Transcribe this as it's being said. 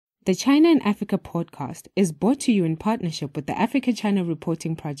The China and Africa podcast is brought to you in partnership with the Africa-China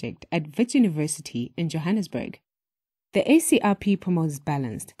Reporting Project at Wits University in Johannesburg. The ACRP promotes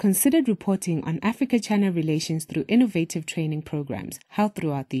balanced, considered reporting on Africa-China relations through innovative training programs held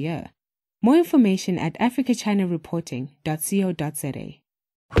throughout the year. More information at africachinareporting.co.za.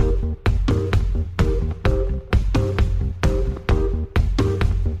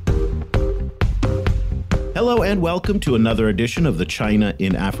 Hello and welcome to another edition of the China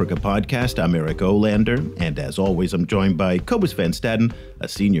in Africa podcast. I'm Eric Olander, and as always, I'm joined by Cobus van Staden, a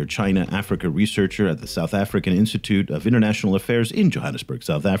senior China-Africa researcher at the South African Institute of International Affairs in Johannesburg,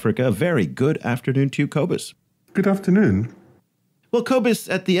 South Africa. A very good afternoon to you, Cobus. Good afternoon. Well, Cobus,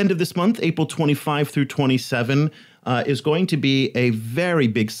 at the end of this month, April 25 through 27, is going to be a very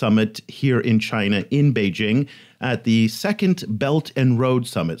big summit here in China, in Beijing, at the second Belt and Road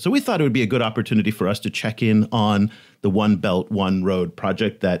Summit. So we thought it would be a good opportunity for us to check in on the One Belt, One Road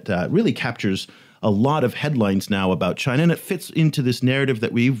project that really captures a lot of headlines now about China. And it fits into this narrative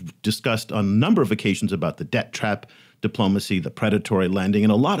that we've discussed on a number of occasions about the debt trap diplomacy, the predatory lending,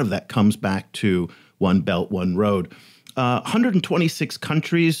 and a lot of that comes back to One Belt, One Road. 126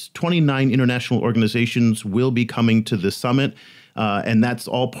 countries, 29 international organizations will be coming to the summit. And that's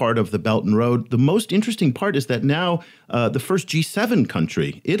all part of the Belt and Road. The most interesting part is that now the first G7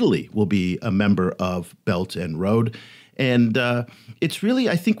 country, Italy, will be a member of Belt and Road. And it's really,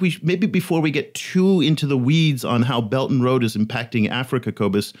 I think maybe before we get too into the weeds on how Belt and Road is impacting Africa,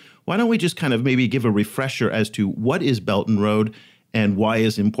 Cobus, why don't we just kind of maybe give a refresher as to what is Belt and Road and why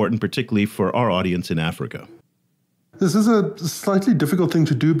is important, particularly for our audience in Africa? This is a slightly difficult thing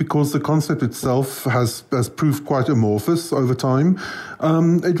to do because the concept itself has proved quite amorphous over time.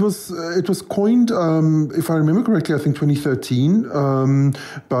 It was coined, if I remember correctly, I think 2013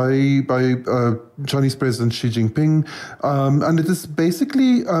 by Chinese President Xi Jinping, and it is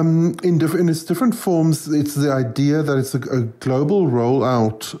basically in its different forms. It's the idea that it's a global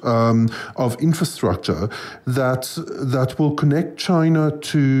rollout of infrastructure that will connect China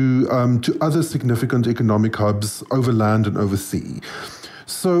to other significant economic hubs over land and over sea.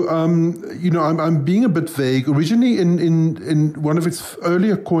 So, I'm being a bit vague. Originally, in one of its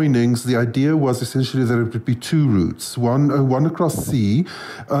earlier coinings, the idea was essentially that it would be two routes, one across sea,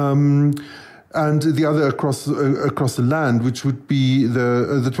 and the other across the land, which would be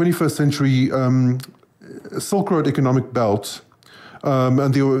the 21st century Silk Road economic belt,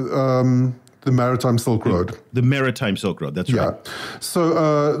 and the Maritime Silk Road. The Maritime Silk Road, that's right. Yeah.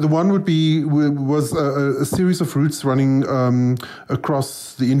 So the one was a series of routes running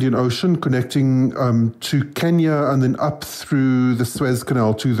across the Indian Ocean, connecting to Kenya and then up through the Suez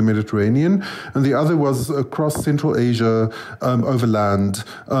Canal to the Mediterranean. And the other was across Central Asia overland,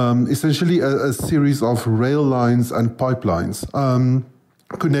 essentially a series of rail lines and pipelines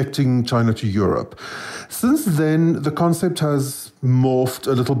connecting China to Europe. Since then, the concept has morphed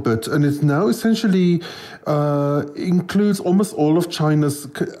a little bit, and it now essentially includes almost all of China's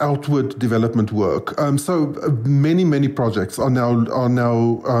outward development work. So many projects are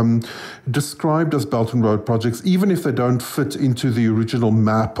now described as Belt and Road projects, even if they don't fit into the original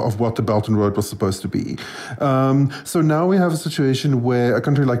map of what the Belt and Road was supposed to be. So now we have a situation where a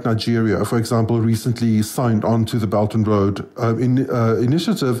country like Nigeria, for example, recently signed on to the Belt and Road initiative,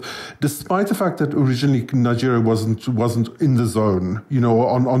 despite the fact that originally Nigeria wasn't in the zone,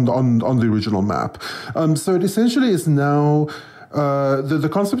 on the original map. So it essentially is now the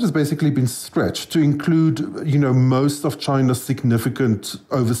concept has basically been stretched to include, most of China's significant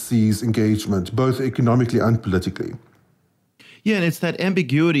overseas engagement, both economically and politically. Yeah, and it's that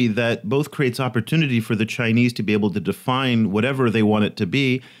ambiguity that both creates opportunity for the Chinese to be able to define whatever they want it to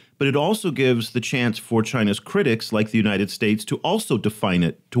be, but it also gives the chance for China's critics, like the United States, to also define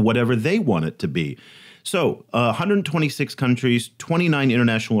it to whatever they want it to be. So 126 countries, 29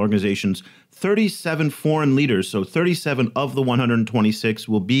 international organizations, 37 foreign leaders. So 37 of the 126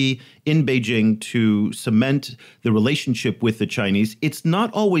 will be in Beijing to cement the relationship with the Chinese. It's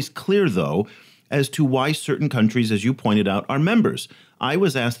not always clear, though, as to why certain countries, as you pointed out, are members. I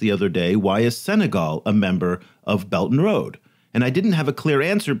was asked the other day, why is Senegal a member of Belt and Road? And I didn't have a clear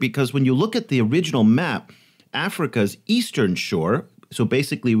answer because when you look at the original map, Africa's eastern shore, so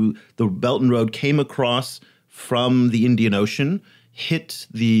basically the Belt and Road came across from the Indian Ocean, hit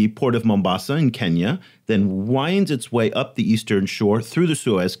the port of Mombasa in Kenya, then winds its way up the eastern shore through the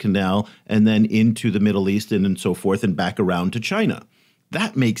Suez Canal and then into the Middle East and so forth and back around to China.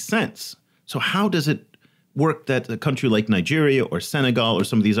 That makes sense. So how does it work that a country like Nigeria or Senegal or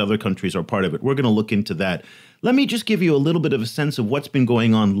some of these other countries are part of it? We're going to look into that. Let me just give you a little bit of a sense of what's been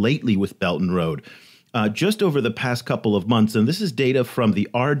going on lately with Belt and Road. just over the past couple of months. And this is data from the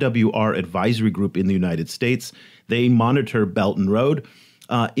RWR Advisory Group in the United States. They monitor Belt and Road.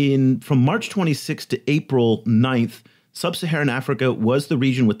 From March 26th to April 9th, Sub-Saharan Africa was the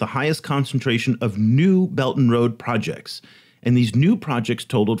region with the highest concentration of new Belt and Road projects. And these new projects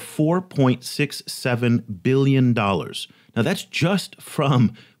totaled $4.67 billion. Now, that's just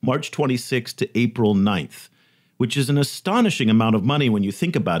from March 26th to April 9th, which is an astonishing amount of money when you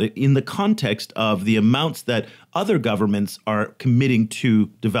think about it in the context of the amounts that other governments are committing to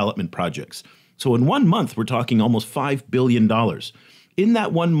development projects. So in 1 month, we're talking almost $5 billion. In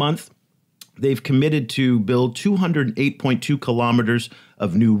that 1 month, they've committed to build 208.2 kilometers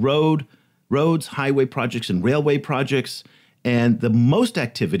of new roads, highway projects, and railway projects. And the most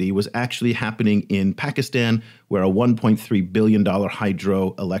activity was actually happening in Pakistan, where a $1.3 billion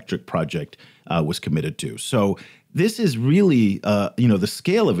hydroelectric project was committed to. So this is really, the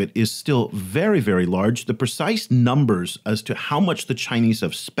scale of it is still very, very large. The precise numbers as to how much the Chinese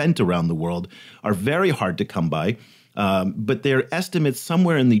have spent around the world are very hard to come by. But they're estimates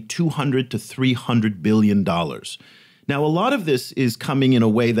somewhere in the $200 to $300 billion. Now, a lot of this is coming in a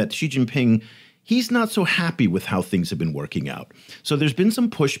way that Xi Jinping, he's not so happy with how things have been working out. So there's been some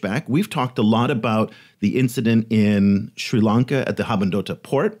pushback. We've talked a lot about the incident in Sri Lanka at the Hambantota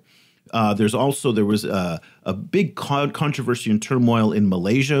port. There was a big controversy and turmoil in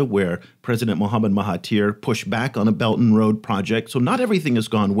Malaysia where President Mohammed Mahathir pushed back on a Belt and Road project. So not everything has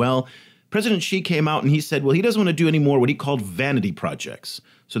gone well. President Xi came out and he said, well, he doesn't want to do any more what he called vanity projects.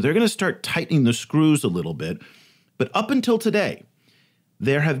 So they're going to start tightening the screws a little bit. But up until today,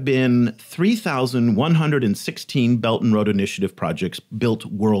 there have been 3,116 Belt and Road Initiative projects built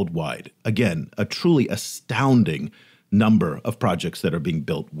worldwide. Again, a truly astounding number of projects that are being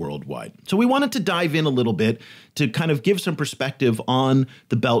built worldwide. So we wanted to dive in a little bit to kind of give some perspective on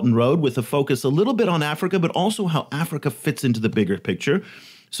the Belt and Road with a focus a little bit on Africa, but also how Africa fits into the bigger picture.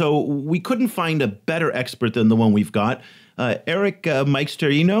 So we couldn't find a better expert than the one we've got. Eric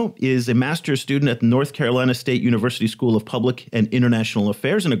Meixterino is a master's student at the North Carolina State University School of Public and International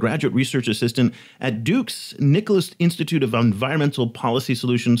Affairs and a graduate research assistant at Duke's Nicholas Institute of Environmental Policy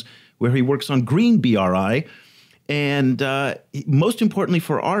Solutions, where he works on green BRI. And most importantly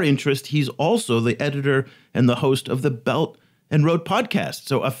for our interest, he's also the editor and the host of the Belt and Road podcast.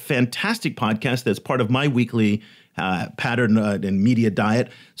 So a fantastic podcast that's part of my weekly pattern and media diet.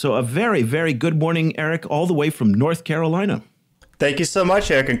 So a very, very good morning, Eric, all the way from North Carolina. Thank you so much,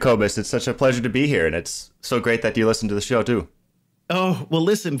 Eric and Cobus. It's such a pleasure to be here, and it's so great that you listen to the show, too. Oh, well,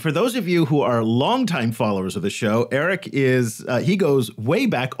 listen, for those of you who are longtime followers of the show, Eric he goes way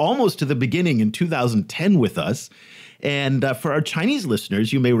back almost to the beginning in 2010 with us. And for our Chinese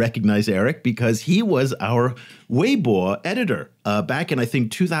listeners, you may recognize Eric because he was our Weibo editor back in, I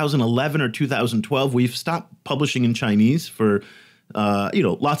think, 2011 or 2012. We've stopped publishing in Chinese for,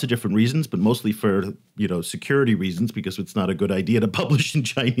 lots of different reasons, but mostly for, security reasons because it's not a good idea to publish in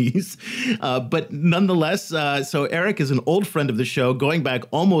Chinese. But nonetheless, so Eric is an old friend of the show going back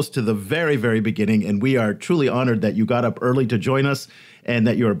almost to the very, very beginning. And we are truly honored that you got up early to join us and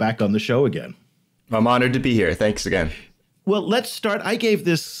that you are back on the show again. I'm honored to be here. Thanks again. Well, let's start. I gave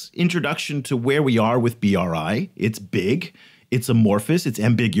this introduction to where we are with BRI. It's big, it's amorphous, it's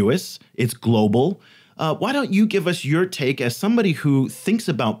ambiguous, it's global. Why don't you give us your take as somebody who thinks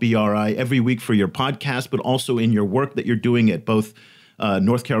about BRI every week for your podcast, but also in your work that you're doing at both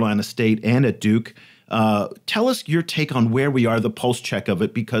North Carolina State and at Duke. Tell us your take on where we are, the pulse check of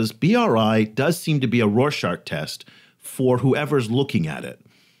it, because BRI does seem to be a Rorschach test for whoever's looking at it.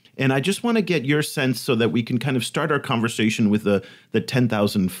 And I just want to get your sense so that we can kind of start our conversation with the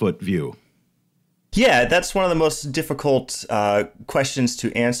 10,000-foot view. Yeah, that's one of the most difficult questions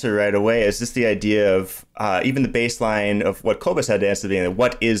to answer right away, is just the idea of even the baseline of what Cobus had to answer, being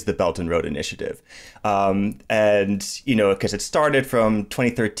what is the Belt and Road Initiative? Because it started from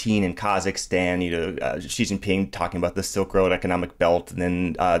 2013 in Kazakhstan, Xi Jinping talking about the Silk Road economic belt, and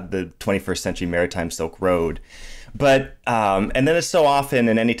then the 21st century maritime Silk Road. But and then it's so often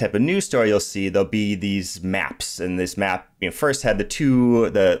in any type of news story you'll see there'll be these maps, and this map first had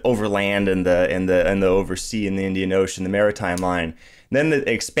the overland and the oversea in the Indian Ocean, the maritime line. Then it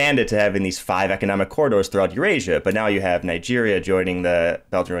expanded to having these 5 economic corridors throughout Eurasia. But now you have Nigeria joining the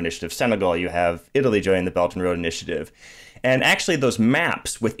Belt and Road Initiative, Senegal, you have Italy joining the Belt and Road Initiative. And actually, those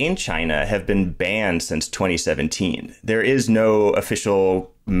maps within China have been banned since 2017. There is no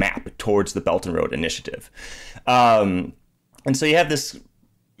official map towards the Belt and Road Initiative. And so you have this,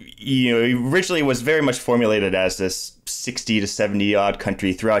 originally was very much formulated as this 60 to 70 odd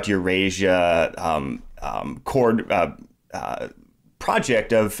country throughout Eurasia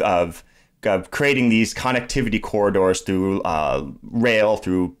project of creating these connectivity corridors through rail,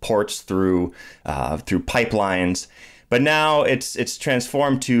 through ports, through pipelines. But now it's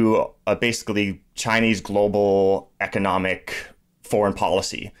transformed to basically Chinese global economic foreign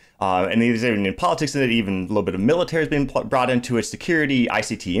policy. And there's even politics in it, even a little bit of military has been brought into it, security,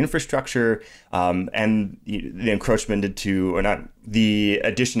 ICT infrastructure, and the encroachment into, or not, the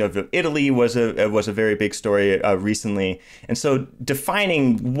addition of Italy was a very big story recently. And so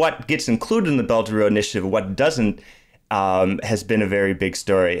defining what gets included in the Belt and Road Initiative, what doesn't, has been a very big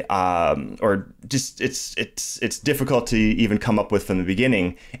story, or just it's difficult to even come up with from the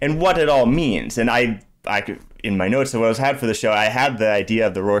beginning, and what it all means. And I in my notes that I had for the show, I had the idea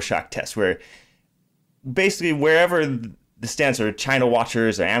of the Rorschach test, where basically wherever the stance or China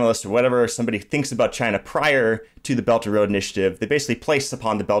watchers or analysts or whatever, somebody thinks about China prior to the Belt and Road Initiative, they basically place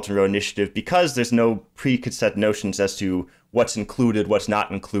upon the Belt and Road Initiative, because there's no preconceived notions as to what's included, what's not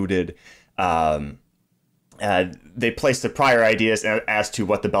included. They place the prior ideas as to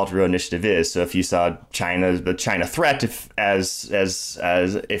what the Belt and Road Initiative is. So if you saw the China threat,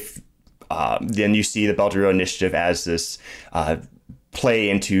 then you see the Belt and Road Initiative as this play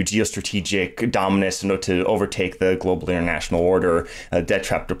into geostrategic dominance to overtake the global international order, debt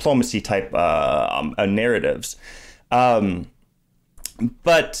trap diplomacy type narratives.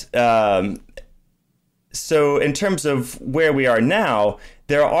 So in terms of where we are now,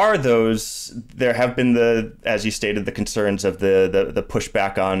 there have been as you stated, the concerns of the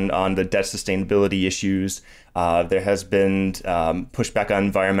pushback on the debt sustainability issues. There has been pushback on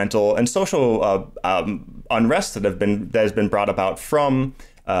environmental and social unrest that has been brought about from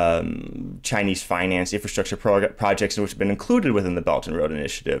Chinese finance infrastructure projects, which have been included within the Belt and Road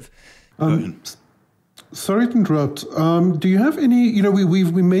Initiative. Sorry to interrupt. Do you have any?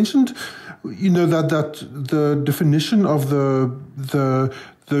 We mentioned, that the definition of the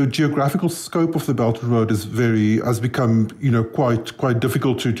geographical scope of the Belt and Road has become quite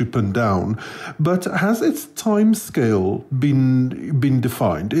difficult to pin down. But has its time scale been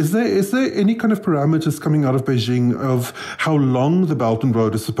defined? Is there any kind of parameters coming out of Beijing of how long the Belt and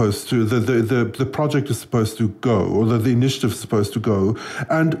Road is supposed to, the project is supposed to go, or the initiative is supposed to go,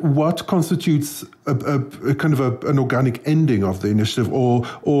 and what constitutes a kind of an organic ending of the initiative, or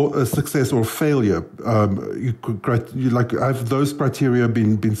a success or failure? Have those criteria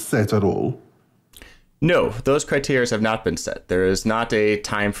been set at all? No, those criteria have not been set. There is not a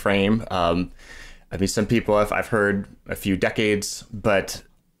time frame. Some people I've heard a few decades, but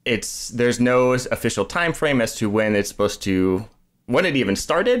there's no official time frame as to when it even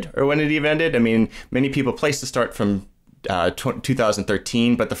started or when it even ended. Many people place the start from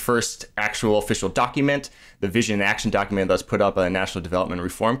 2013, but the first actual official document, the vision and action document that was put up by the National Development and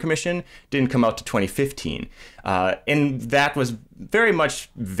Reform Commission, didn't come out to 2015. And that was very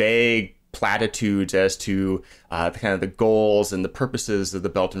much vague platitudes as to kind of the goals and the purposes of the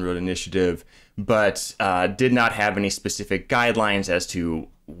Belt and Road Initiative, but did not have any specific guidelines as to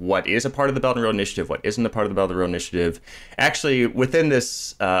what is a part of the Belt and Road Initiative, what isn't a part of the Belt and Road Initiative. Actually, within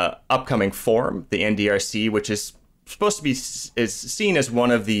this upcoming forum, the NDRC, which is supposed to be is seen as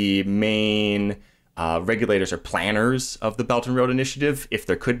one of the main regulators or planners of the Belt and Road Initiative, if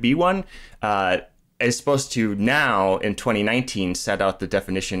there could be one, is supposed to now, in 2019, set out the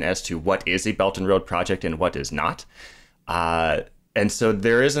definition as to what is a Belt and Road project and what is not. And so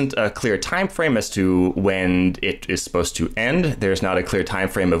there isn't a clear time frame as to when it is supposed to end. There's not a clear time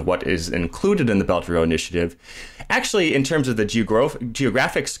frame of what is included in the Belt and Road Initiative. Actually, in terms of the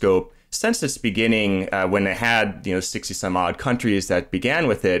geographic scope, since its beginning, when it had 60 some odd countries that began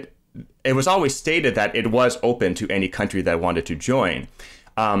with it, it was always stated that it was open to any country that wanted to join.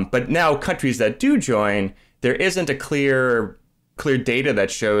 But now countries that do join, there isn't a clear data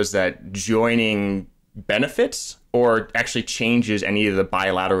that shows that joining benefits or actually changes any of the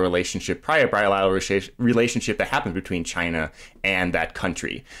prior bilateral relationship that happened between China and that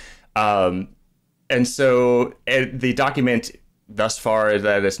country. And so the document thus far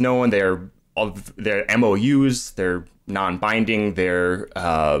that is known, they're MOUs, they're non-binding, they're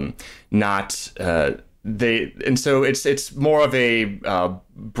not. And so it's more of a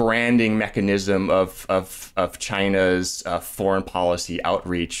branding mechanism of China's foreign policy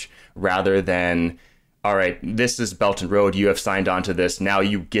outreach, rather than, all right, this is Belt and Road, you have signed on to this, now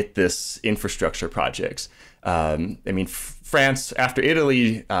you get this infrastructure projects. France, after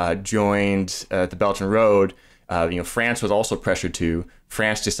Italy joined the Belt and Road, France was also pressured to.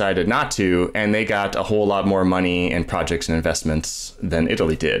 France decided not to, and they got a whole lot more money and projects and investments than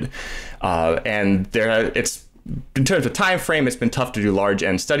Italy did. And it's, in terms of time frame, it's been tough to do large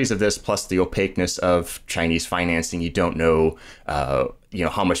end studies of this, plus the opaqueness of Chinese financing. You don't know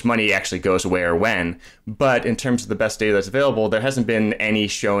how much money actually goes where when. But in terms of the best data that's available, there hasn't been any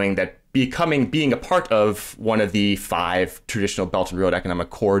showing that being a part of one of the 5 traditional Belt and Road economic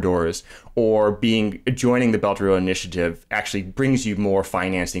corridors or joining the Belt and Road Initiative actually brings you more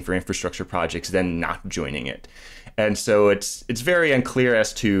financing for infrastructure projects than not joining it. And so it's very unclear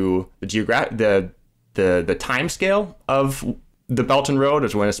as to the timescale of the Belt and Road,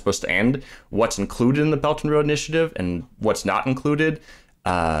 as when it's supposed to end, what's included in the Belt and Road Initiative and what's not included.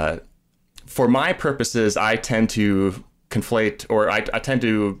 For my purposes, I tend to conflate, or I tend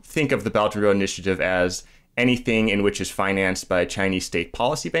to think of the Belt and Road Initiative as anything in which is financed by a Chinese state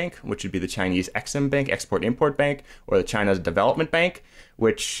policy bank, which would be the Chinese Exim Bank, Export-Import Bank, or the China's Development Bank,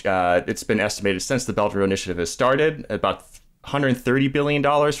 which it's been estimated since the Belt and Road Initiative has started, about $130 billion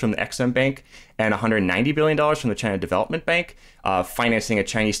from the Exim Bank and $190 billion from the China Development Bank, financing a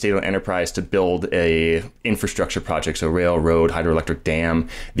Chinese state-owned enterprise to build a infrastructure project, so railroad, hydroelectric dam,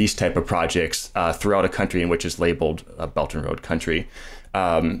 these type of projects throughout a country in which is labeled a Belt and Road country.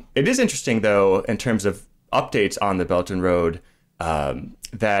 It is interesting, though, in terms of updates on the Belt and Road,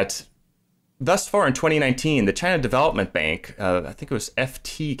 that thus far in 2019, the China Development Bank, I think it was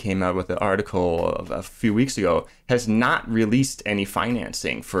FT came out with an article a few weeks ago, has not released any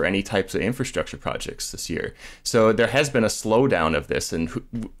financing for any types of infrastructure projects this year. So there has been a slowdown of this, and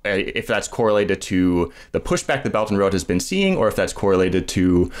if that's correlated to the pushback the Belt and Road has been seeing, or if that's correlated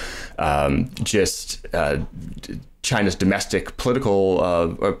to China's domestic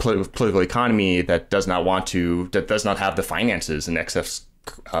political economy that does not have the finances and excess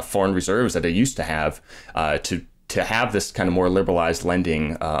foreign reserves that it used to have to have this kind of more liberalized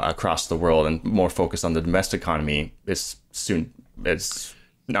lending across the world and more focus on the domestic economy is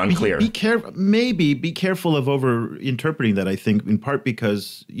unclear. Be careful of over interpreting that, I think, in part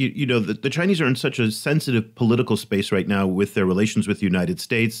because the Chinese are in such a sensitive political space right now with their relations with the United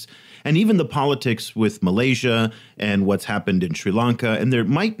States and even the politics with Malaysia and what's happened in Sri Lanka. And there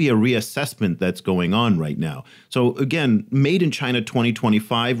might be a reassessment that's going on right now. So again, Made in China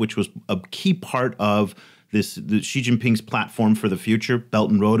 2025, which was a key part of the Xi Jinping's platform for the future,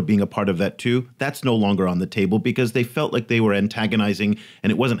 Belt and Road being a part of that too, that's no longer on the table because they felt like they were antagonizing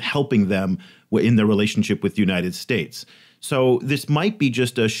and it wasn't helping them in their relationship with the United States. So this might be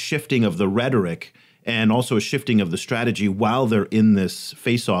just a shifting of the rhetoric and also a shifting of the strategy while they're in this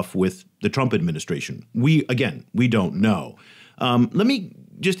face-off with the Trump administration. We don't know. Let me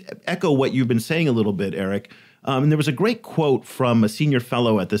just echo what you've been saying a little bit, Eric. And there was a great quote from a senior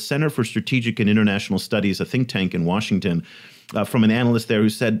fellow at the Center for Strategic and International Studies, a think tank in Washington, from an analyst there who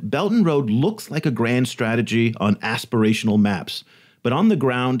said, Belt and Road looks like a grand strategy on aspirational maps, but on the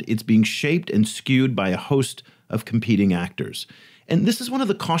ground, it's being shaped and skewed by a host of competing actors. And this is one of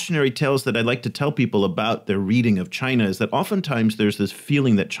the cautionary tales that I'd like to tell people about their reading of China, is that oftentimes there's this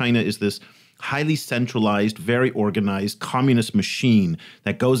feeling that China is this highly centralized, very organized communist machine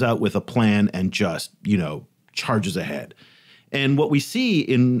that goes out with a plan and just, charges ahead. And what we see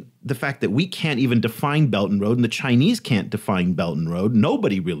in the fact that we can't even define Belt and Road, and the Chinese can't define Belt and Road,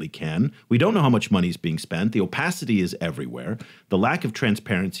 nobody really can. We don't know how much money is being spent. The opacity is everywhere. The lack of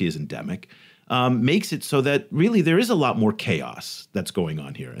transparency is endemic. Makes it so that really there is a lot more chaos that's going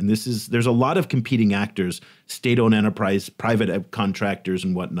on here. And there's a lot of competing actors, state-owned enterprise, private contractors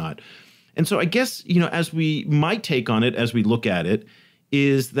and whatnot. And so I guess, my take on it as we look at it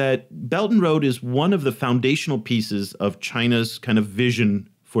is that Belt and Road is one of the foundational pieces of China's kind of vision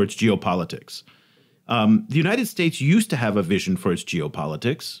for its geopolitics. The United States used to have a vision for its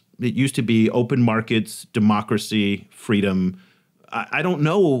geopolitics. It used to be open markets, democracy, freedom. I don't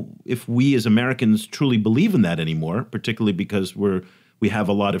know if we as Americans truly believe in that anymore, particularly because we have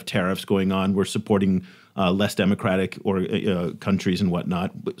a lot of tariffs going on. We're supporting less democratic countries and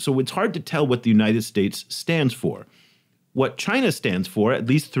whatnot. So it's hard to tell what the United States stands for. What China stands for, at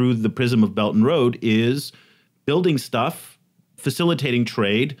least through the prism of Belt and Road, is building stuff, facilitating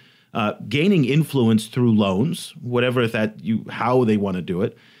trade, gaining influence through loans, how they want to do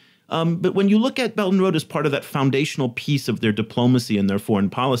it. But when you look at Belt and Road as part of that foundational piece of their diplomacy and their foreign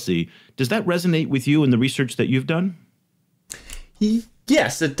policy, does that resonate with you in the research that you've done?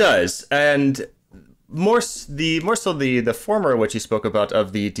 Yes, it does. And more so the former, which you spoke about,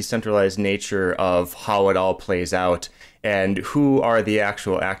 of the decentralized nature of how it all plays out and who are the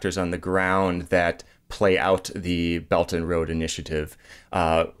actual actors on the ground that play out the Belt and Road Initiative,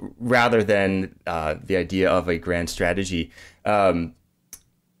 rather than the idea of a grand strategy. I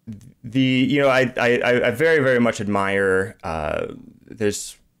very, very much admire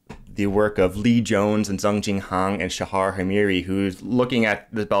there's the work of Lee Jones and Zheng Jinghang and Shahar Hamiri, who's looking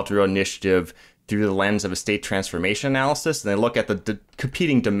at the Belt and Road Initiative through the lens of a state transformation analysis, and they look at the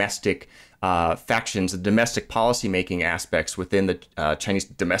competing domestic factions, the domestic policymaking aspects within the Chinese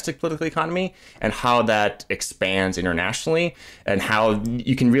domestic political economy, and how that expands internationally, and how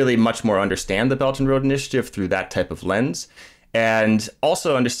you can really much more understand the Belt and Road Initiative through that type of lens. And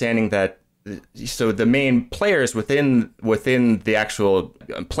also understanding that so the main players within the actual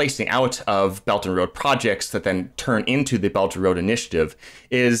placing out of Belt and Road projects that then turn into the Belt and Road Initiative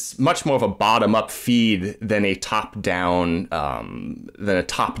is much more of a bottom-up feed than a top-down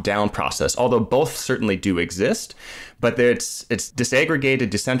process. Although both certainly do exist, but it's disaggregated,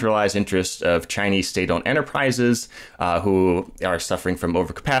 decentralized interests of Chinese state-owned enterprises who are suffering from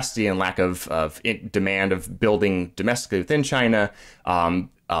overcapacity and lack of demand of building domestically within China.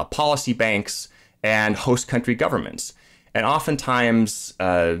 Policy banks, and host country governments. And oftentimes,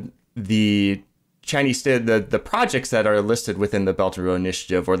 the Chinese state, the projects that are listed within the Belt and Road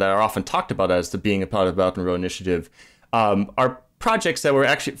Initiative, or that are often talked about as being a part of the Belt and Road Initiative, are projects that were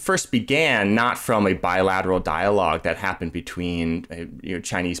actually first began not from a bilateral dialogue that happened between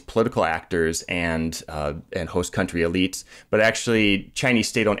Chinese political actors and host country elites, but actually Chinese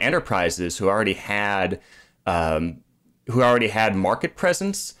state-owned enterprises who already had market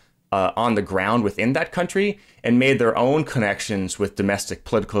presence on the ground within that country and made their own connections with domestic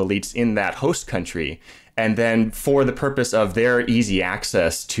political elites in that host country. And then for the purpose of their easy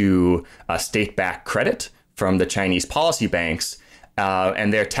access to state-backed credit from the Chinese policy banks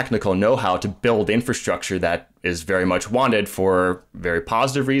and their technical know-how to build infrastructure that is very much wanted for very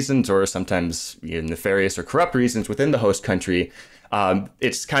positive reasons or sometimes nefarious or corrupt reasons within the host country,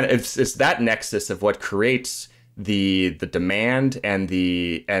 it's that nexus of what creates the demand and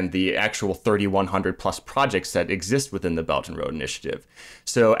the actual 3,100 plus projects that exist within the Belt and Road Initiative.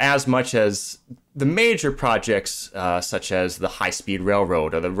 So as much as the major projects such as the high-speed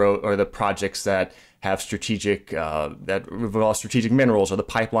railroad or the projects that have that involve strategic minerals or the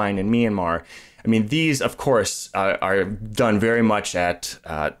pipeline in Myanmar, I mean, these, of course, are done very much at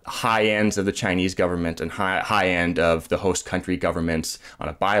high ends of the Chinese government and high end of the host country governments on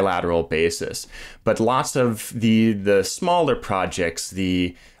a bilateral basis. But lots of the smaller projects,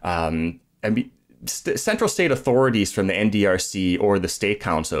 central state authorities from the NDRC or the State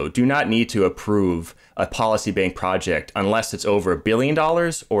Council do not need to approve a policy bank project unless it's over $1 billion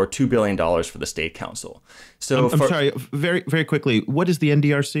or $2 billion for the State Council. So I'm sorry, very, very quickly, what is the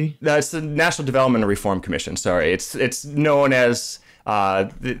NDRC? That's the National Development and Reform Commission. Sorry, it's known as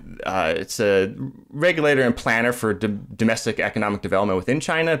it's a regulator and planner for domestic economic development within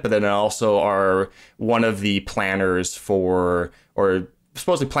China, but then also are one of the planners or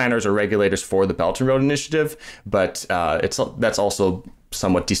supposedly planners or regulators for the Belt and Road Initiative, but that's also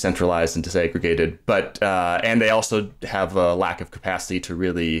somewhat decentralized and disaggregated. But and they also have a lack of capacity to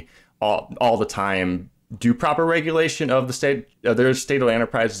really all the time do proper regulation of their state-owned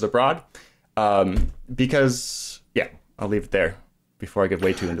enterprises abroad. Because I'll leave it there before I get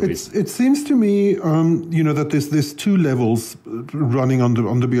way too into weeds. It seems to me, that there's two levels running on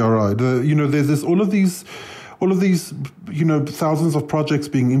the BRI. There's all of these, thousands of projects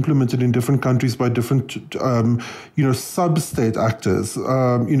being implemented in different countries by different, sub-state actors,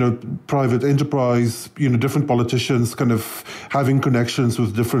 private enterprise, different politicians kind of having connections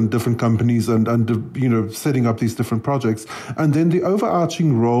with different companies and setting up these different projects. And then the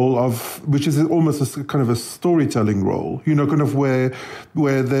overarching role which is almost a kind of a storytelling role, kind of where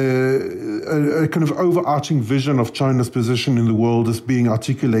the kind of overarching vision of China's position in the world is being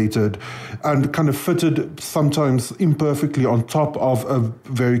articulated and kind of fitted sometimes imperfectly on top of a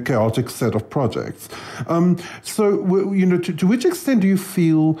very chaotic set of projects. To which extent do you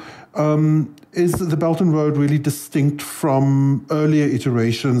feel is the Belt and Road really distinct from earlier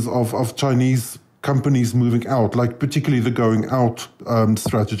iterations of Chinese companies moving out, like particularly the going out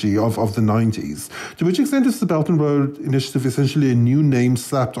strategy of the 90s? To which extent is the Belt and Road Initiative essentially a new name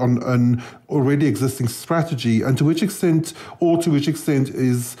slapped on an already existing strategy? And to which extent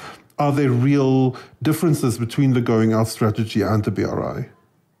are there real differences between the going out strategy and the BRI?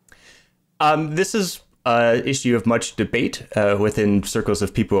 This is an issue of much debate within circles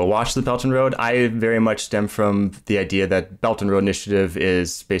of people who watch the Belt and Road. I very much stem from the idea that Belt and Road Initiative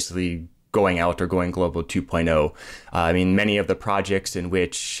is basically going out or going global 2.0. I mean, many of the projects in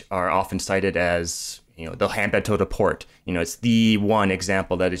which are often cited as, the Hanbeito port, it's the one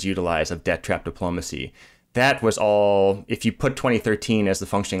example that is utilized of debt trap diplomacy. That was all, if you put 2013 as the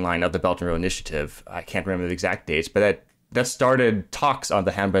functioning line of the Belt and Road Initiative, I can't remember the exact dates, but that started talks on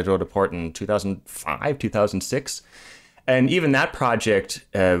the Hanbeito port in 2005, 2006. And even that project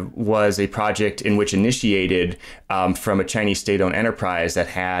was a project in which initiated from a Chinese state-owned enterprise that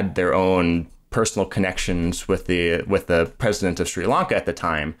had their own personal connections with the president of Sri Lanka at the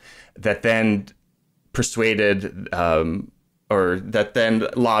time, that then persuaded or that then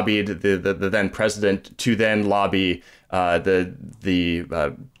lobbied the then president to then lobby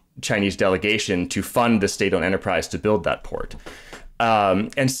the Chinese delegation to fund the state-owned enterprise to build that port.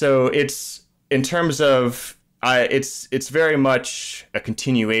 And so it's, in terms of, it's very much a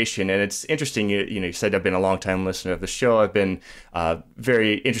continuation, and it's interesting. You said I've been a long-time listener of the show. I've been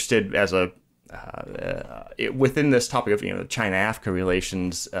very interested as within this topic of China-Africa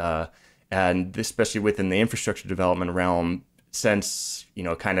relations, and especially within the infrastructure development realm, since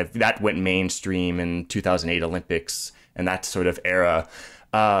kind of that went mainstream in 2008 Olympics and that sort of era.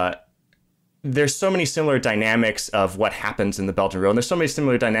 There's so many similar dynamics of what happens in the Belt and Road. And there's so many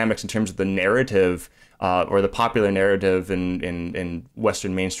similar dynamics in terms of the narrative or the popular narrative in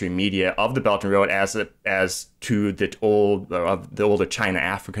Western mainstream media of the Belt and Road as to the older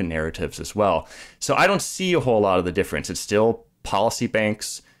China-Africa narratives as well. So I don't see a whole lot of the difference. It's still policy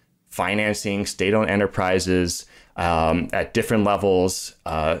banks financing state-owned enterprises at different levels.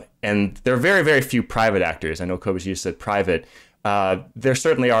 And there are very, very few private actors. I know Kobe's, you said private. There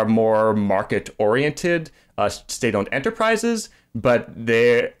certainly are more market-oriented state-owned enterprises, but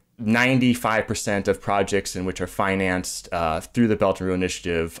 95% of projects in which are financed through the Belt and Road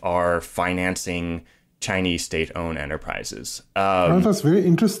Initiative are financing Chinese state-owned enterprises. That's very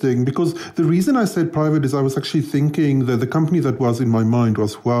interesting, because the reason I said private is I was actually thinking that the company that was in my mind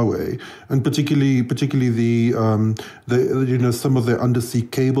was Huawei, and particularly the some of their undersea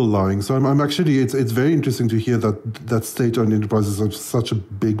cable lines. So I'm actually, it's very interesting to hear that state-owned enterprises are such a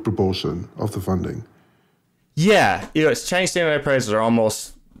big proportion of the funding. Yeah, Chinese state-owned enterprises are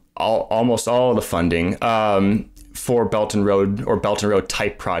almost all of the funding. For Belt and Road or Belt and Road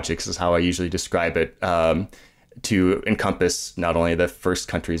type projects is how I usually describe it, to encompass not only the first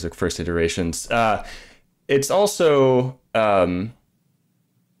countries or first iterations. It's also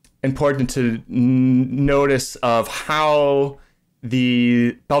important to notice of how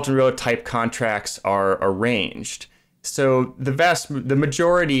the Belt and Road type contracts are arranged. So the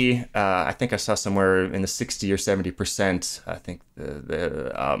majority, I think I saw somewhere in the 60 or 70%. I think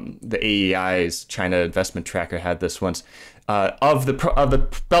the AEI's China Investment Tracker had this once, of the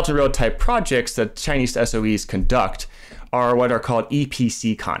Belt and Road type projects that Chinese SOEs conduct are what are called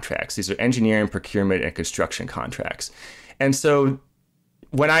EPC contracts. These are engineering, procurement, and construction contracts. And so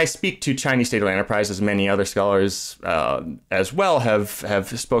when I speak to Chinese state-owned enterprises, many other scholars as well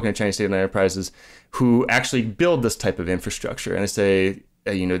have spoken to Chinese state-owned enterprises who actually build this type of infrastructure, and they say,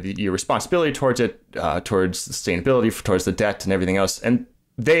 your responsibility towards it, towards sustainability, towards the debt and everything else, and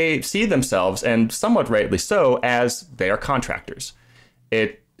they see themselves, and somewhat rightly so, as they are contractors.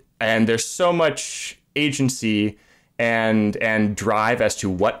 And there's so much agency and drive as to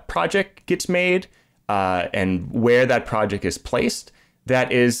what project gets made and where that project is placed,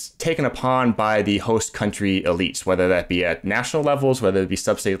 that is taken upon by the host country elites, whether that be at national levels, whether it be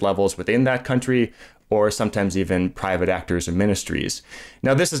sub-state levels within that country, or sometimes even private actors or ministries.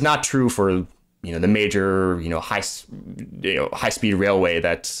 Now, this is not true for the major high-speed railway,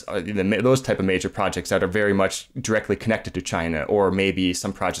 that's those type of major projects that are very much directly connected to China, or maybe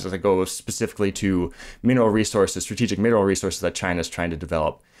some projects that go specifically to mineral resources, strategic mineral resources that China is trying to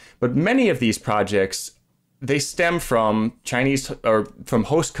develop. But many of these projects, they stem from Chinese or from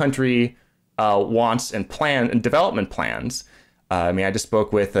host country wants and development plans. I just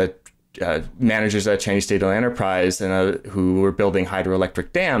spoke with managers at Chinese state-owned enterprise who were building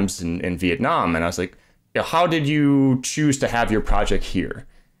hydroelectric dams in Vietnam, and I was like, "How did you choose to have your project here?"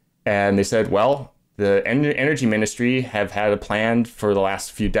 And they said, "Well, the energy ministry have had a plan for the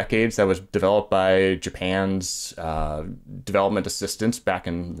last few decades that was developed by Japan's development assistance back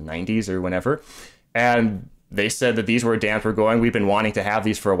in the 90s or whenever." And they said that these were dams we're going. We've been wanting to have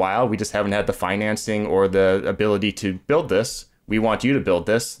these for a while. We just haven't had the financing or the ability to build this. We want you to build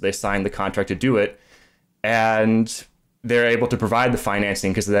this. They signed the contract to do it. And they're able to provide the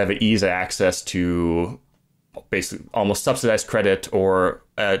financing because they have an ease of access to basically almost subsidized credit, or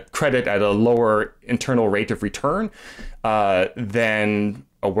credit at a lower internal rate of return than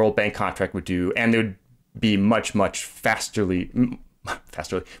a World Bank contract would do. And they would be much more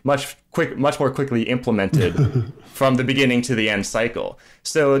quickly implemented from the beginning to the end cycle.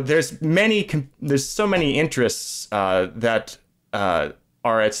 So there's so many interests that are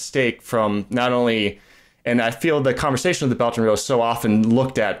at stake from not only, and I feel the conversation of the Belt and Road is so often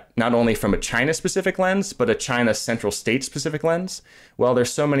looked at not only from a China-specific lens, but a China central state-specific lens. Well,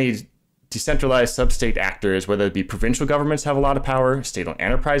 there's so many decentralized sub-state actors, whether it be provincial governments have a lot of power, state-owned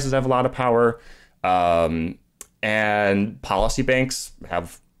enterprises have a lot of power, and policy banks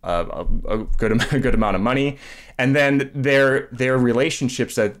have a good amount of money, and then their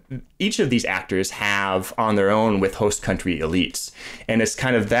relationships that each of these actors have on their own with host country elites, and it's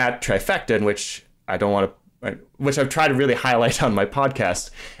kind of that trifecta in which which I've tried to really highlight on my podcast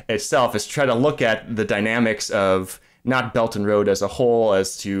itself, is try to look at the dynamics of not Belt and Road as a whole,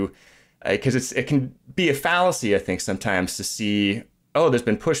 as to because it can be a fallacy, I think, sometimes to see, oh, there's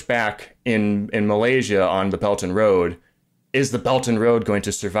been pushback in Malaysia on the Belt and Road. Is the Belt and Road going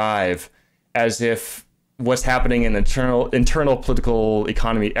to survive? As if what's happening in internal political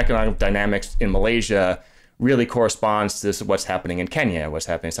economic dynamics in Malaysia really corresponds to what's happening in Kenya, what's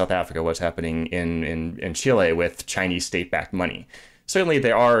happening in South Africa, what's happening in Chile with Chinese state-backed money. Certainly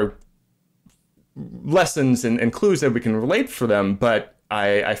there are lessons and clues that we can relate for them, but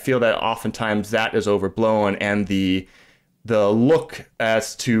I feel that oftentimes that is overblown, and the look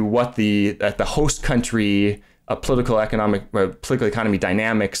as to what the host country political economy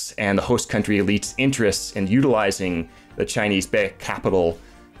dynamics and the host country elite's interests in utilizing the Chinese-backed capital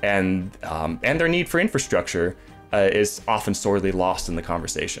and their need for infrastructure is often sorely lost in the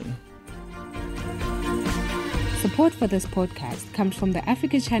conversation. Support for this podcast comes from the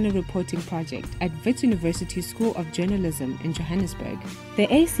Africa-China Reporting Project at Wits University School of Journalism in Johannesburg. The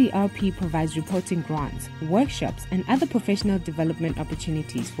ACRP provides reporting grants, workshops, and other professional development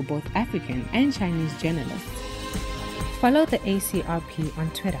opportunities for both African and Chinese journalists. Follow the ACRP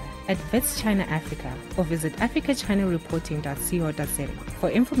on Twitter at Wits China Africa or visit africachinareporting.co.za for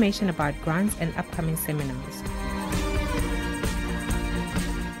information about grants and upcoming seminars.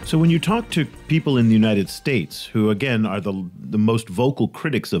 So when you talk to people in the United States, who again are the most vocal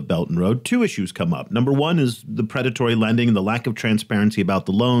critics of Belt and Road, two issues come up. Number one is the predatory lending and the lack of transparency about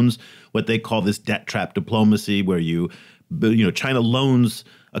the loans, what they call this debt trap diplomacy, where China loans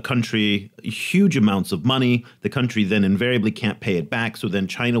a country huge amounts of money. The country then invariably can't pay it back. So then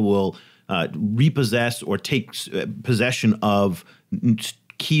China will repossess or take possession of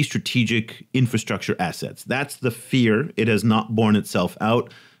key strategic infrastructure assets. That's the fear. It has not borne itself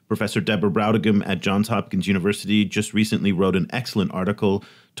out. Professor Deborah Browdigam at Johns Hopkins University just recently wrote an excellent article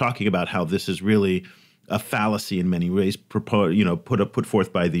talking about how this is really a fallacy in many ways, put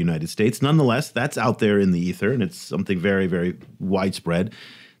forth by the United States. Nonetheless, that's out there in the ether, and it's something very, very widespread.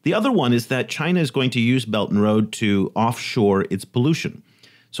 The other one is that China is going to use Belt and Road to offshore its pollution.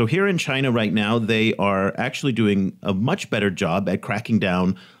 So here in China right now, they are actually doing a much better job at cracking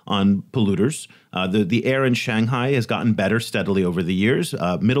down on polluters. The air in Shanghai has gotten better steadily over the years.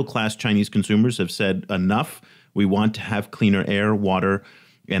 Middle-class Chinese consumers have said enough. We want to have cleaner air, water,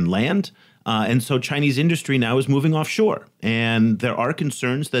 and land. And so Chinese industry now is moving offshore. And there are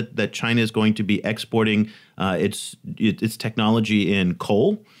concerns that China is going to be exporting its technology in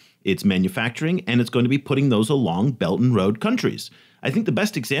coal, its manufacturing, and it's going to be putting those along Belt and Road countries. I think the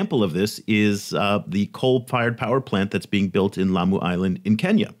best example of this is the coal-fired power plant that's being built in Lamu Island in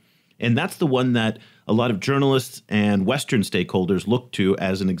Kenya. And that's the one that a lot of journalists and Western stakeholders look to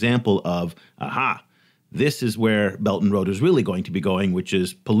as an example of, this is where Belt and Road is really going to be going, which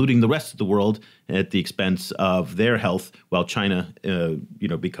is polluting the rest of the world at the expense of their health, while China,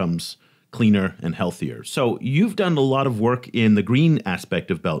 becomes cleaner and healthier. So you've done a lot of work in the green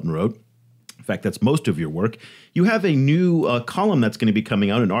aspect of Belt and Road. In fact, that's most of your work. You have a new column that's going to be coming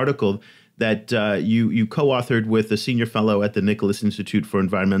out, an article that you co-authored with a senior fellow at the Nicholas Institute for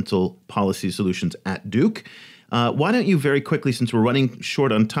Environmental Policy Solutions at Duke. Why don't you very quickly, since we're running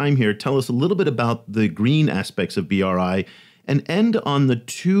short on time here, tell us a little bit about the green aspects of BRI and end on the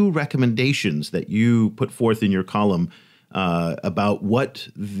two recommendations that you put forth in your column about what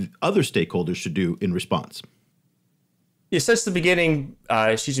other stakeholders should do in response. Yeah, since the beginning,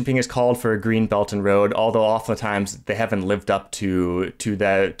 Xi Jinping has called for a green Belt and Road, although oftentimes they haven't lived up to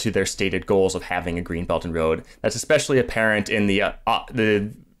their stated goals of having a green Belt and Road. That's especially apparent in the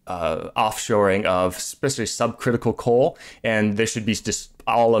offshoring of especially subcritical coal, and there should be just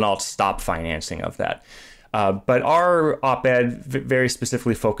all in all stop financing of that. But our op-ed very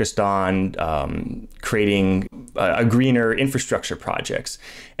specifically focused on creating a greener infrastructure projects.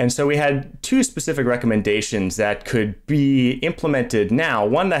 And so we had two specific recommendations that could be implemented now,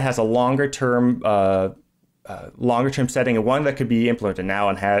 one that has a longer term setting and one that could be implemented now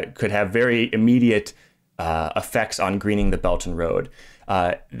and could have very immediate effects on greening the Belt and Road.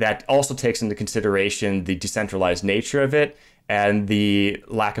 That also takes into consideration the decentralized nature of it and the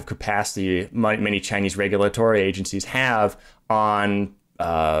lack of capacity many Chinese regulatory agencies have on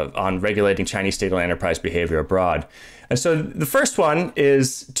regulating Chinese state-owned enterprise behavior abroad. And so the first one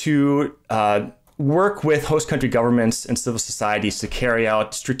is to work with host country governments and civil societies to carry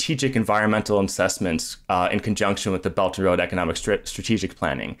out strategic environmental assessments in conjunction with the Belt and Road economic strategic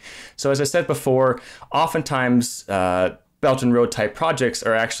planning. So as I said before, oftentimes Belt and Road type projects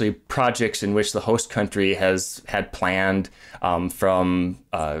are actually projects in which the host country has had planned from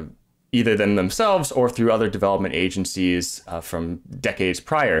either them themselves or through other development agencies from decades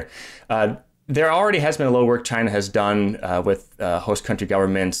prior. There already has been a lot of work China has done with host country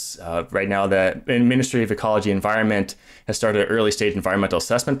governments. Right now, the Ministry of Ecology and Environment has started an early stage environmental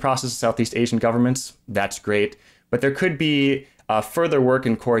assessment process of Southeast Asian governments. That's great. But there could be further work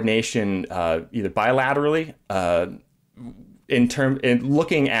and coordination either bilaterally in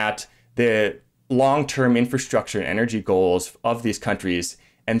looking at the long-term infrastructure and energy goals of these countries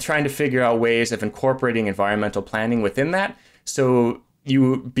and trying to figure out ways of incorporating environmental planning within that. So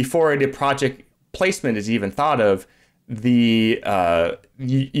before the project placement is even thought of,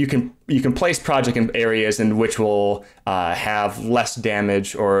 you can place project in areas in which will have less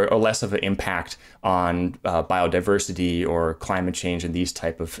damage or less of an impact on biodiversity or climate change in these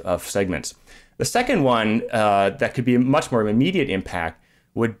type of segments. The second one that could be much more of an immediate impact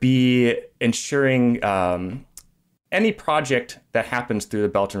would be ensuring any project that happens through the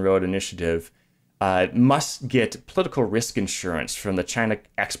Belt and Road Initiative must get political risk insurance from the China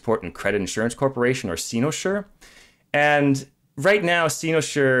Export and Credit Insurance Corporation, or Sinosure. And right now,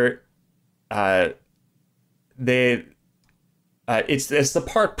 Sinosure, it's the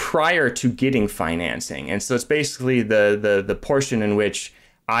part prior to getting financing, and so it's basically the portion in which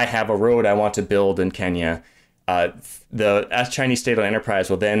I have a road I want to build in Kenya. As Chinese state-owned enterprise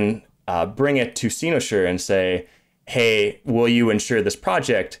will then bring it to Sinosure and say, "Hey, will you insure this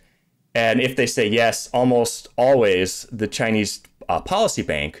project?" And if they say yes, almost always the Chinese policy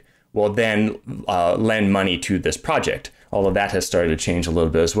bank will then lend money to this project, although that has started to change a little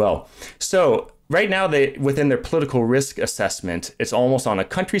bit as well. So right now, within their political risk assessment, it's almost on a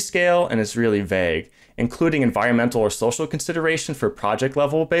country scale and it's really vague, including environmental or social consideration for project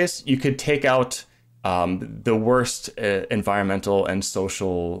level base. You could take out the worst environmental and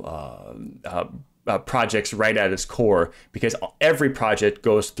social projects right at its core, because every project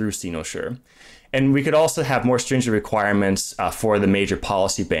goes through Sinosure. And we could also have more stringent requirements for the major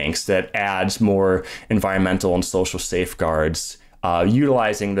policy banks that adds more environmental and social safeguards,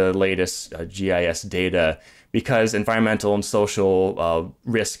 utilizing the latest GIS data, because environmental and social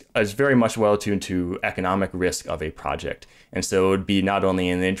risk is very much well tuned to economic risk of a project. And so it would be not only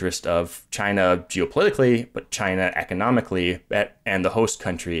in the interest of China geopolitically, but China economically and the host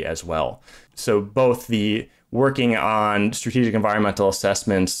country as well. So both the working on strategic environmental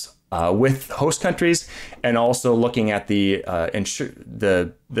assessments with host countries, and also looking at the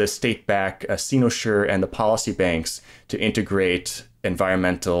state-backed Sinosure and the policy banks to integrate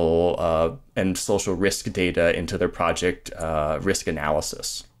environmental and social risk data into their project risk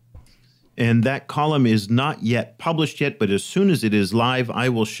analysis. And that column is not yet published yet, but as soon as it is live, I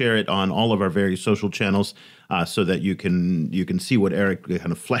will share it on all of our various social channels so that you can see what Eric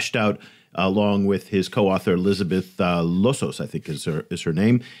kind of fleshed out along with his co-author Elizabeth Losos, I think is her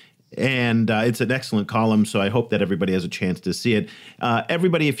name. And it's an excellent column, so I hope that everybody has a chance to see it.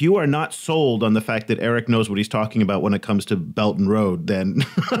 Everybody, if you are not sold on the fact that Eric knows what he's talking about when it comes to Belt and Road, then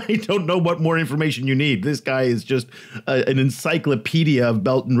I don't know what more information you need. This guy is just an encyclopedia of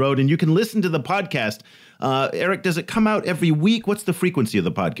Belt and Road, and you can listen to the podcast. Eric, does it come out every week? What's the frequency of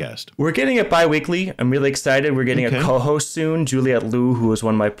the podcast? We're getting it bi-weekly. I'm really excited. We're getting a co-host soon, Juliette Liu, who was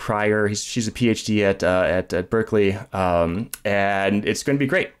one of my prior. She's a PhD at Berkeley, and it's going to be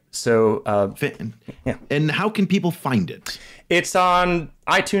great. So, yeah. And how can people find it? It's on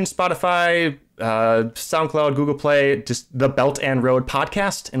iTunes, Spotify, SoundCloud, Google Play, just the Belt and Road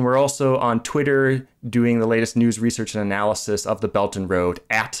podcast. And we're also on Twitter doing the latest news, research, and analysis of the Belt and Road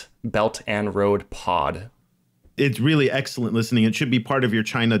at Belt and Road Pod. It's really excellent listening. It should be part of your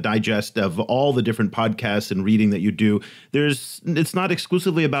China digest of all the different podcasts and reading that you do. It's not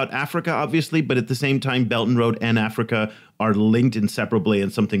exclusively about Africa, obviously, but at the same time, Belt and Road and Africa are linked inseparably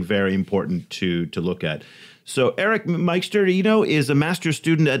and something very important to look at. So Eric Meister-Ito is a master's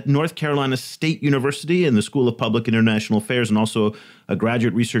student at North Carolina State University in the School of Public and International Affairs, and also a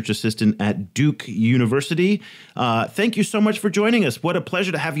graduate research assistant at Duke University. Thank you so much for joining us. What a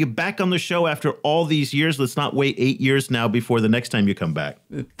pleasure to have you back on the show after all these years. Let's not wait 8 years now before the next time you come back.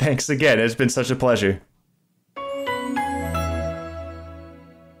 Thanks again. It's been such a pleasure.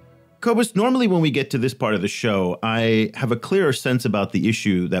 Cobus, normally when we get to this part of the show, I have a clearer sense about the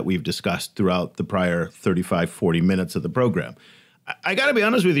issue that we've discussed throughout the prior 35, 40 minutes of the program. I got to be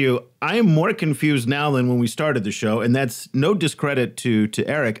honest with you. I am more confused now than when we started the show, and that's no discredit to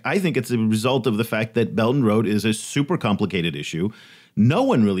Eric. I think it's a result of the fact that Belt and Road is a super complicated issue. No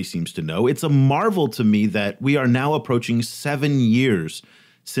one really seems to know. It's a marvel to me that we are now approaching 7 years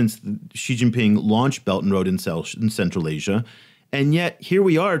since Xi Jinping launched Belt and Road in Central Asia. And yet here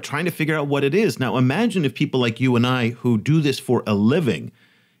we are trying to figure out what it is. Now, imagine if people like you and I who do this for a living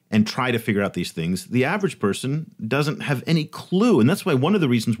and try to figure out these things, the average person doesn't have any clue. And that's why one of the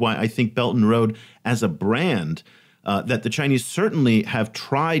reasons why I think Belt and Road as a brand that the Chinese certainly have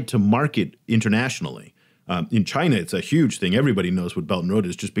tried to market internationally. In China, it's a huge thing. Everybody knows what Belt and Road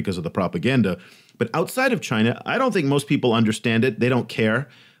is just because of the propaganda. But outside of China, I don't think most people understand it. They don't care.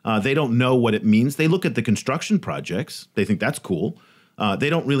 They don't know what it means. They look at the construction projects. They think that's cool. They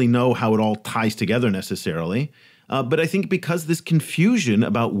don't really know how it all ties together necessarily. But I think because this confusion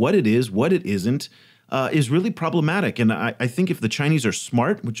about what it is, what it isn't, is really problematic. And I think if the Chinese are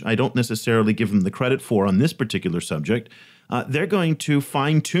smart, which I don't necessarily give them the credit for on this particular subject, they're going to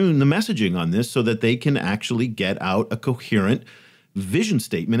fine-tune the messaging on this so that they can actually get out a coherent vision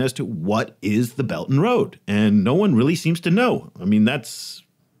statement as to what is the Belt and Road. And no one really seems to know. I mean, that's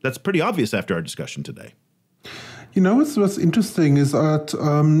pretty obvious after our discussion today. You know, what's interesting is at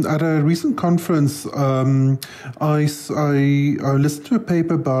a recent conference, I listened to a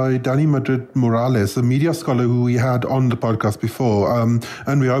paper by Danny Madrid Morales, a media scholar who we had on the podcast before,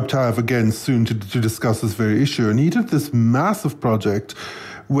 and we hope to have again soon to discuss this very issue. And he did this massive project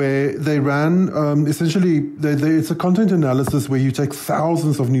where they ran, essentially, it's a content analysis where you take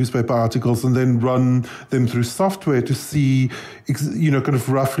thousands of newspaper articles and then run them through software to see, kind of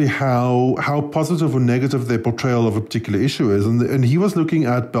roughly how positive or negative their portrayal of a particular issue is. And he was looking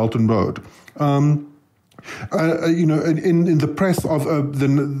at Belt and Road. In the press of the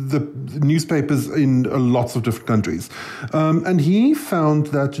newspapers in lots of different countries. And he found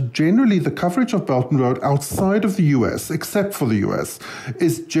that generally the coverage of Belt and Road outside of the US, except for the US,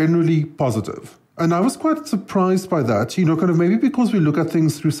 is generally positive. And I was quite surprised by that, kind of maybe because we look at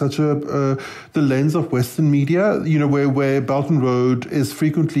things through such the lens of Western media, where Belt and Road is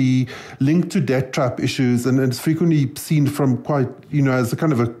frequently linked to debt trap issues and it's frequently seen from quite, as a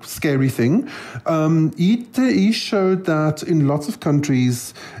kind of a scary thing. He showed that in lots of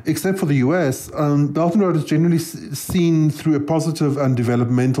countries, except for the US, Belt and Road is generally seen through a positive and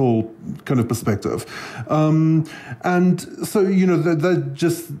developmental kind of perspective. And so, that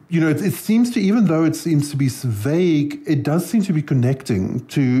just, it seems to, even though it seems to be so vague, it does seem to be connecting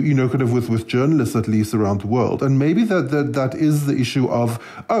to, kind of with journalists at least around the world. And maybe that is the issue of,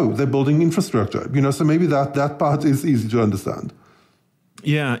 they're building infrastructure, so maybe that part is easy to understand.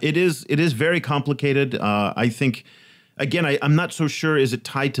 Yeah, it is very complicated. I think, again, I'm not so sure, is it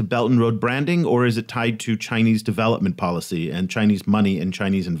tied to Belt and Road branding or is it tied to Chinese development policy and Chinese money and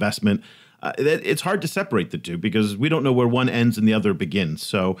Chinese investment? It's hard to separate the two because we don't know where one ends and the other begins.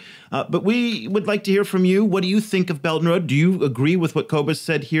 So, but we would like to hear from you. What do you think of Belt and Road? Do you agree with what Cobus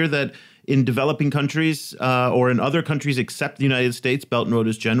said here, that in developing countries or in other countries except the United States, Belt and Road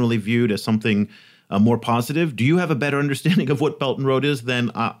is generally viewed as something more positive? Do you have a better understanding of what Belt and Road is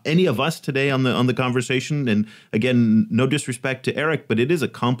than any of us today on the conversation? And again, no disrespect to Eric, but it is a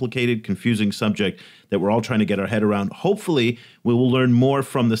complicated, confusing subject that we're all trying to get our head around. Hopefully, we will learn more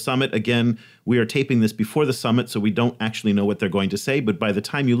from the summit. Again, we are taping this before the summit, so we don't actually know what they're going to say. But by the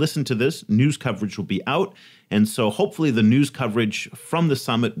time you listen to this, news coverage will be out. And so hopefully the news coverage from the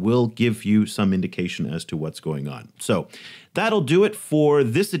summit will give you some indication as to what's going on. So that'll do it for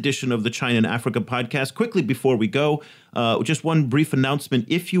this edition of the China and Africa podcast. Quickly before we go, just one brief announcement.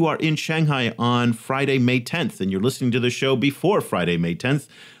 If you are in Shanghai on Friday, May 10th, and you're listening to the show before Friday, May 10th,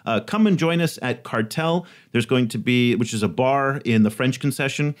 come and join us at Cartel. There's going to be, which is a bar in the French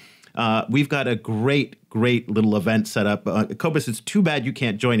concession. We've got a great little event set up. Cobus, it's too bad you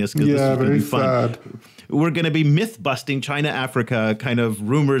can't join us because this is going to be fun. Sad. We're going to be myth-busting China-Africa kind of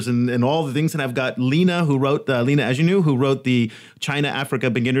rumors and all the things. And I've got Lena, Lena Agnew, who wrote the China-Africa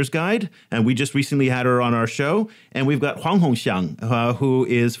Beginner's Guide. And we just recently had her on our show. And we've got Huang Hongxiang, who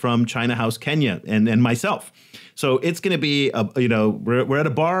is from China House, Kenya, and myself. So it's going to be, we're at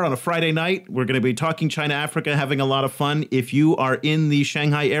a bar on a Friday night. We're going to be talking China-Africa, having a lot of fun. If you are in the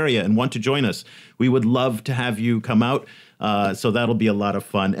Shanghai area and want to join us, we would love to have you come out. So that'll be a lot of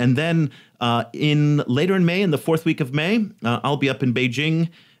fun. And then later in May, in the fourth week of May, I'll be up in Beijing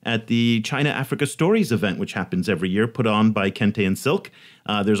at the China-Africa Stories event, which happens every year, put on by Kente and Silk.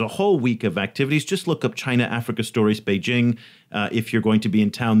 There's a whole week of activities. Just look up China-Africa Stories Beijing. If you're going to be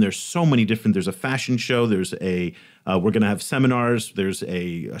in town, there's so many different, there's a fashion show, there's a We're going to have seminars. There's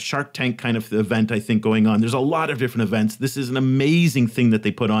a Shark Tank kind of event, I think, going on. There's a lot of different events. This is an amazing thing that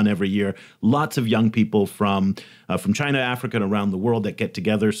they put on every year. Lots of young people from China, Africa, and around the world that get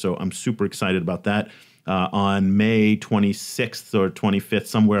together. So I'm super excited about that. On May 26th or 25th,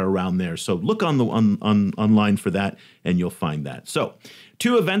 somewhere around there. So look online for that, and you'll find that. So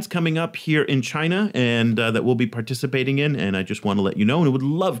 2 events coming up here in China, and that we'll be participating in, and I just want to let you know, and I would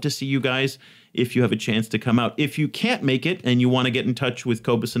love to see you guys if you have a chance to come out. If you can't make it and you want to get in touch with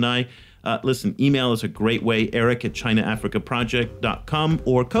Cobus and I, listen, email is a great way, eric@chinaafricaproject.com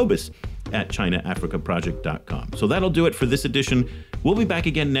or cobus@chinaafricaproject.com. So that'll do it for this edition. We'll be back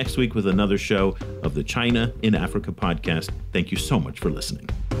again next week with another show of the China in Africa podcast. Thank you so much for listening.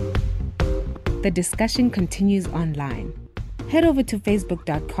 The discussion continues online. Head over to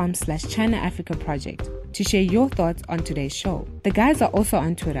facebook.com/China Africa Project to share your thoughts on today's show. The guys are also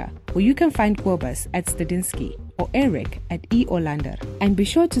on Twitter, where you can find Cobus @Stadinsky or Eric @EOlander. And be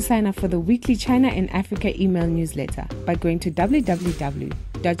sure to sign up for the weekly China in Africa email newsletter by going to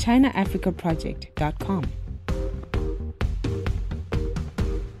www.chinaafricaproject.com.